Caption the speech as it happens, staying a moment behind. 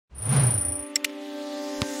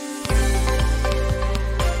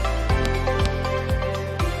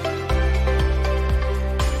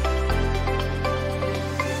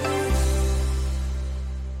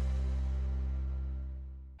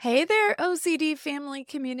Hey there, OCD family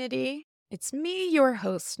community. It's me, your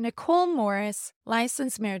host, Nicole Morris,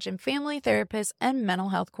 licensed marriage and family therapist and mental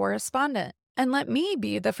health correspondent. And let me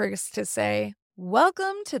be the first to say,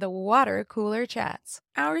 welcome to the Water Cooler Chats,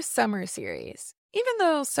 our summer series. Even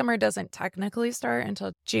though summer doesn't technically start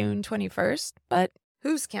until June 21st, but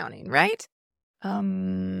who's counting, right?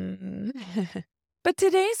 But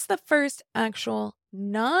today's the first actual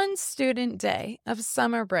non-student day of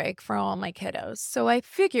summer break for all my kiddos, so I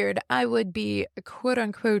figured I would be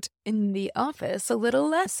quote-unquote in the office a little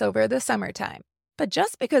less over the summertime. But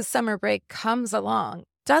just because summer break comes along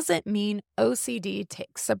doesn't mean OCD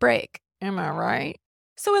takes a break. Am I right?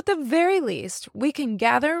 So at the very least, we can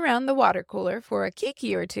gather around the water cooler for a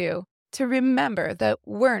kiki or two to remember that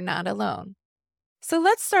we're not alone. So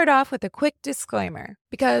let's start off with a quick disclaimer,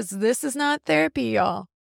 because this is not therapy, y'all.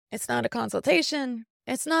 It's not a consultation.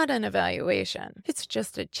 It's not an evaluation. It's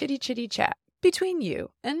just a chitty chat between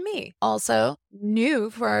you and me. Also, new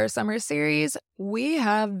for our summer series, we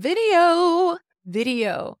have video.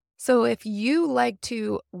 So if you like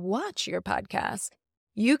to watch your podcast,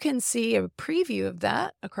 you can see a preview of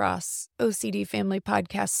that across OCD Family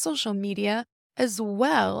Podcast social media as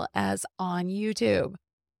well as on YouTube.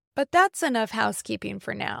 But that's enough housekeeping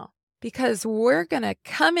for now, because we're going to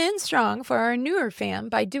come in strong for our newer fam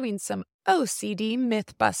by doing some OCD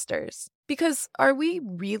Mythbusters. Because are we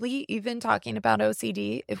really even talking about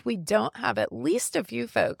OCD if we don't have at least a few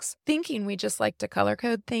folks thinking we just like to color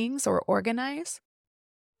code things or organize?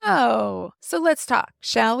 Oh, so let's talk,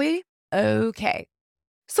 shall we? Okay.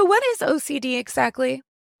 So what is OCD exactly?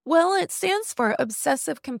 Well, it stands for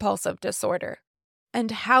Obsessive Compulsive Disorder. And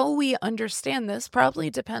how we understand this probably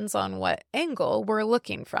depends on what angle we're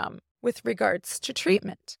looking from with regards to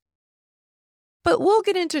treatment. But we'll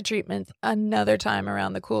get into treatment another time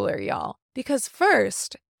around the cooler, y'all. Because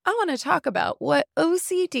first, I want to talk about what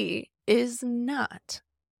OCD is not.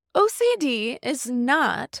 OCD is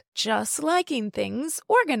not just liking things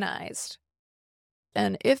organized.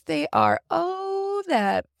 And if they are, oh,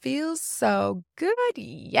 that feels so good,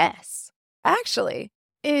 yes. Actually,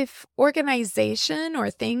 if organization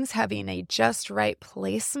or things having a just right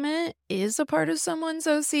placement is a part of someone's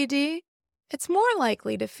OCD, it's more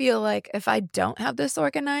likely to feel like if I don't have this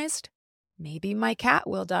organized, maybe my cat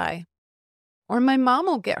will die, or my mom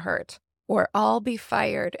will get hurt, or I'll be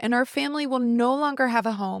fired, and our family will no longer have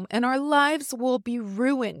a home, and our lives will be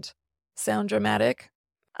ruined. Sound dramatic?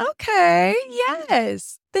 Okay,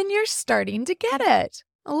 yes. Then you're starting to get it.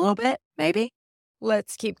 A little bit, maybe?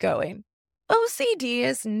 Let's keep going. OCD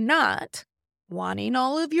is not wanting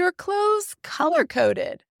all of your clothes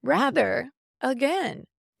color-coded. Rather, again,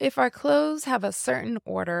 if our clothes have a certain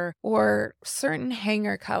order or certain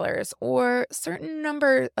hanger colors or certain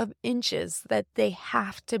number of inches that they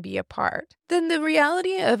have to be apart, then the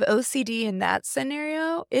reality of OCD in that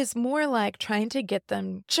scenario is more like trying to get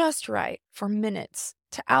them just right for minutes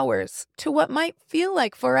to hours to what might feel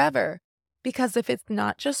like forever. Because if it's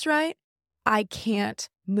not just right, I can't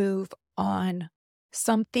move on.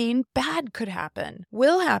 Something bad could happen,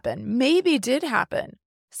 will happen, maybe did happen.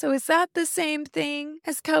 So is that the same thing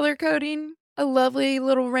as color coding a lovely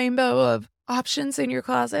little rainbow of options in your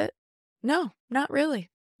closet? No, not really.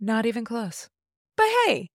 Not even close. But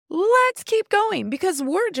hey, let's keep going because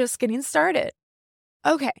we're just getting started.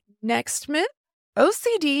 Okay, next myth.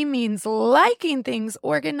 OCD means liking things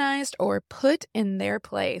organized or put in their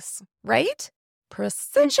place, right?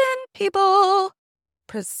 Precision, people.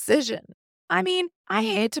 Precision. I mean, I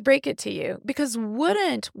hate to break it to you, because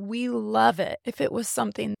wouldn't we love it if it was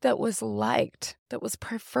something that was liked, that was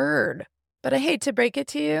preferred? But I hate to break it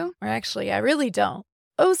to you, or actually, I really don't.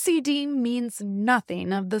 OCD means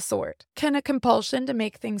nothing of the sort. Can a compulsion to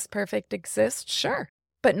make things perfect exist? Sure.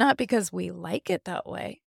 But not because we like it that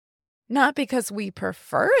way. Not because we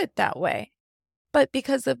prefer it that way. But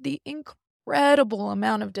because of the incredible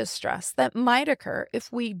amount of distress that might occur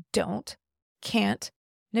if we don't, can't,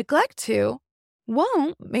 neglect to,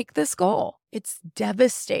 won't make this goal. It's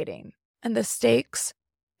devastating, and the stakes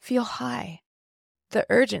feel high. The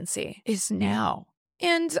urgency is now.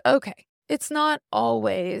 And okay, it's not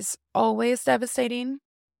always devastating,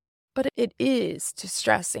 but it is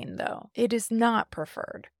distressing, though. It is not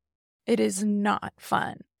preferred. It is not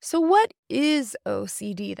fun. So what is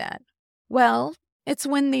OCD then? Well, it's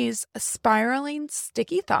when these spiraling,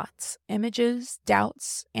 sticky thoughts, images,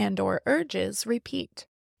 doubts, and/or urges repeat.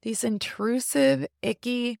 These intrusive,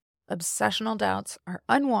 icky, obsessional doubts are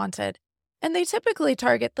unwanted, and they typically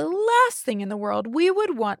target the last thing in the world we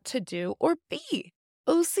would want to do or be.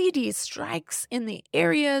 OCD strikes in the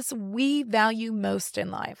areas we value most in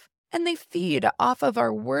life, and they feed off of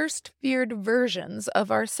our worst feared versions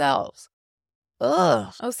of ourselves.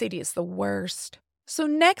 Ugh, OCD is the worst. So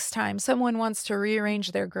next time someone wants to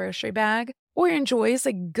rearrange their grocery bag or enjoys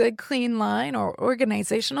a good clean line or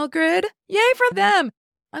organizational grid, yay for them!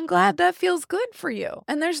 I'm glad that feels good for you,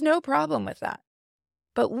 and there's no problem with that.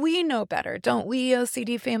 But we know better, don't we,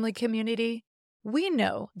 OCD family community? We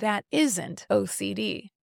know that isn't OCD.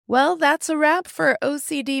 Well, that's a wrap for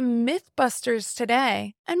OCD Mythbusters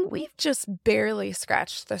today, and we've just barely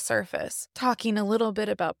scratched the surface, talking a little bit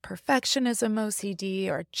about perfectionism OCD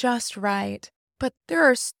or just right. But there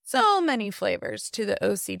are so many flavors to the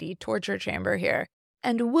OCD torture chamber here,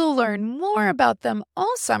 and we'll learn more about them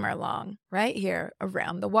all summer long, right here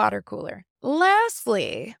around the water cooler.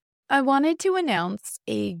 Lastly, I wanted to announce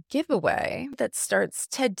a giveaway that starts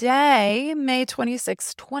today, May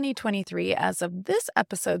 26, 2023, as of this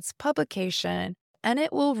episode's publication, and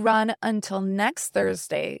it will run until next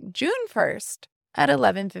Thursday, June 1st at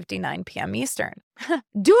 11:59 p.m. Eastern.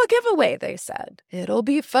 Do a giveaway, they said. It'll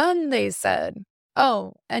be fun, they said.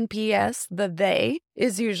 Oh, and P.S., the they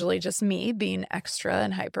is usually just me being extra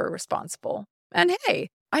and hyper responsible. And hey,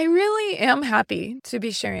 I really am happy to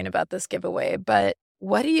be sharing about this giveaway, but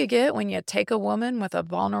what do you get when you take a woman with a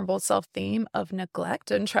vulnerable self-theme of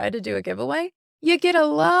neglect and try to do a giveaway? You get a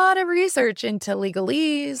lot of research into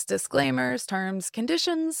legalese, disclaimers, terms,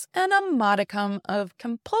 conditions, and a modicum of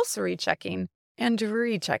compulsory checking and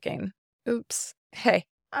rechecking. Oops. Hey,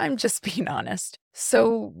 I'm just being honest.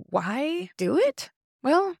 So why do it?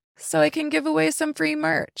 Well, so I can give away some free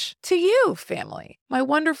merch to you, family, my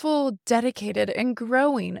wonderful, dedicated, and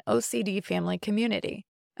growing OCD family community.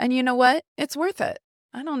 And you know what? It's worth it.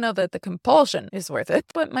 I don't know that the compulsion is worth it,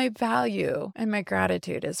 but my value and my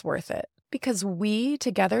gratitude is worth it. Because we,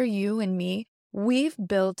 together, you and me, we've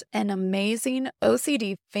built an amazing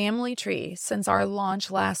OCD family tree since our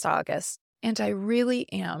launch last August, and I really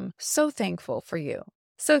am so thankful for you.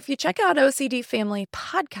 So if you check out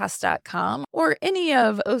OCDFamilyPodcast.com or any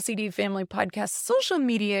of OCD Family Podcast's social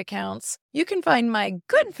media accounts, you can find my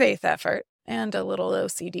good faith effort and a little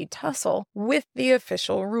OCD tussle with the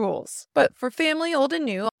official rules. But for family old and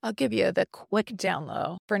new, I'll give you the quick down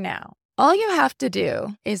low for now. All you have to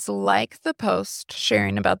do is like the post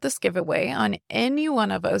sharing about this giveaway on any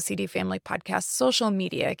one of OCD Family Podcast's social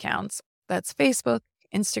media accounts. That's Facebook,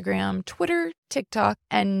 Instagram, Twitter, TikTok,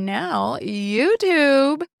 and now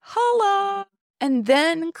YouTube. Holla! And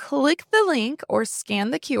then click the link or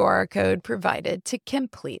scan the QR code provided to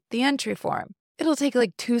complete the entry form. It'll take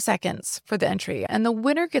like 2 seconds for the entry, and the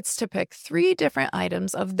winner gets to pick 3 different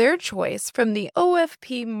items of their choice from the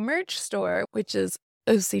OFP merch store, which is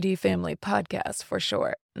OCD Family Podcast for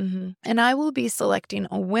short. And I will be selecting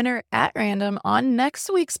a winner at random on next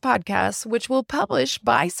week's podcast, which will publish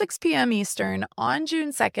by 6 p.m. Eastern on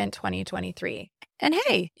June 2nd, 2023. And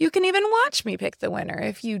hey, you can even watch me pick the winner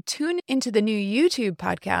if you tune into the new YouTube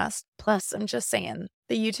podcast. Plus, I'm just saying,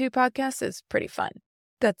 the YouTube podcast is pretty fun.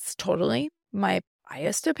 That's totally my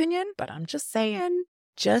biased opinion, but I'm just saying,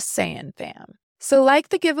 fam. So like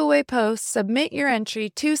the giveaway post, submit your entry,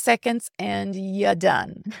 2 seconds, and you're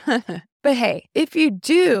done. But hey, if you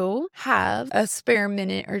do have a spare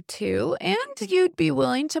minute or two and you'd be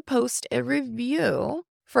willing to post a review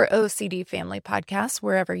for OCD Family Podcasts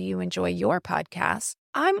wherever you enjoy your podcasts,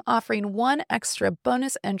 I'm offering 1 extra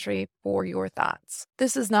bonus entry for your thoughts.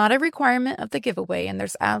 This is not a requirement of the giveaway, and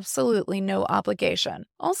there's absolutely no obligation.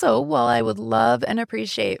 Also, while I would love and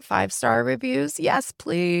appreciate 5-star reviews, yes,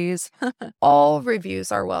 please, all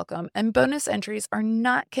reviews are welcome, and bonus entries are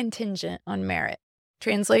not contingent on merit.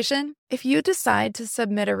 Translation: if you decide to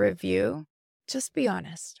submit a review, just be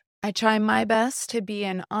honest. I try my best to be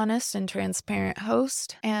an honest and transparent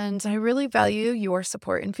host, and I really value your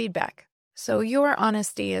support and feedback. So your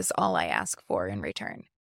honesty is all I ask for in return.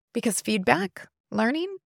 Because feedback,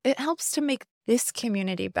 learning, it helps to make this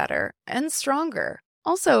community better and stronger.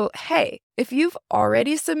 Also, hey, if you've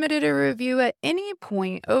already submitted a review at any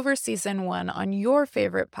point over season 1 on your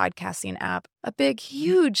favorite podcasting app, a big,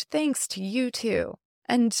 huge thanks to you too.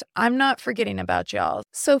 And I'm not forgetting about y'all.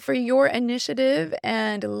 So for your initiative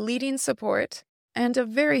and leading support, and a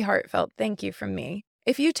very heartfelt thank you from me,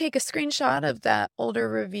 if you take a screenshot of that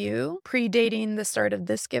older review predating the start of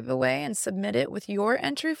this giveaway and submit it with your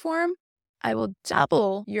entry form, I will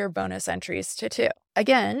double your bonus entries to 2.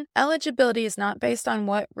 Again, eligibility is not based on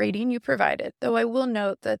what rating you provided, though I will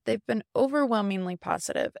note that they've been overwhelmingly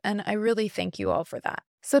positive, and I really thank you all for that.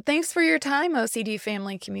 So thanks for your time, OCD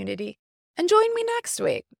family community, and join me next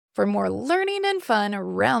week for more learning and fun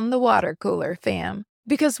around the water cooler, fam.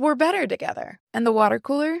 Because we're better together. And the water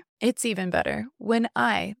cooler, it's even better when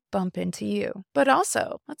I bump into you. But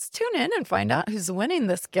also, let's tune in and find out who's winning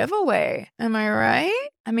this giveaway. Am I right?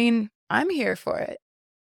 I mean, I'm here for it.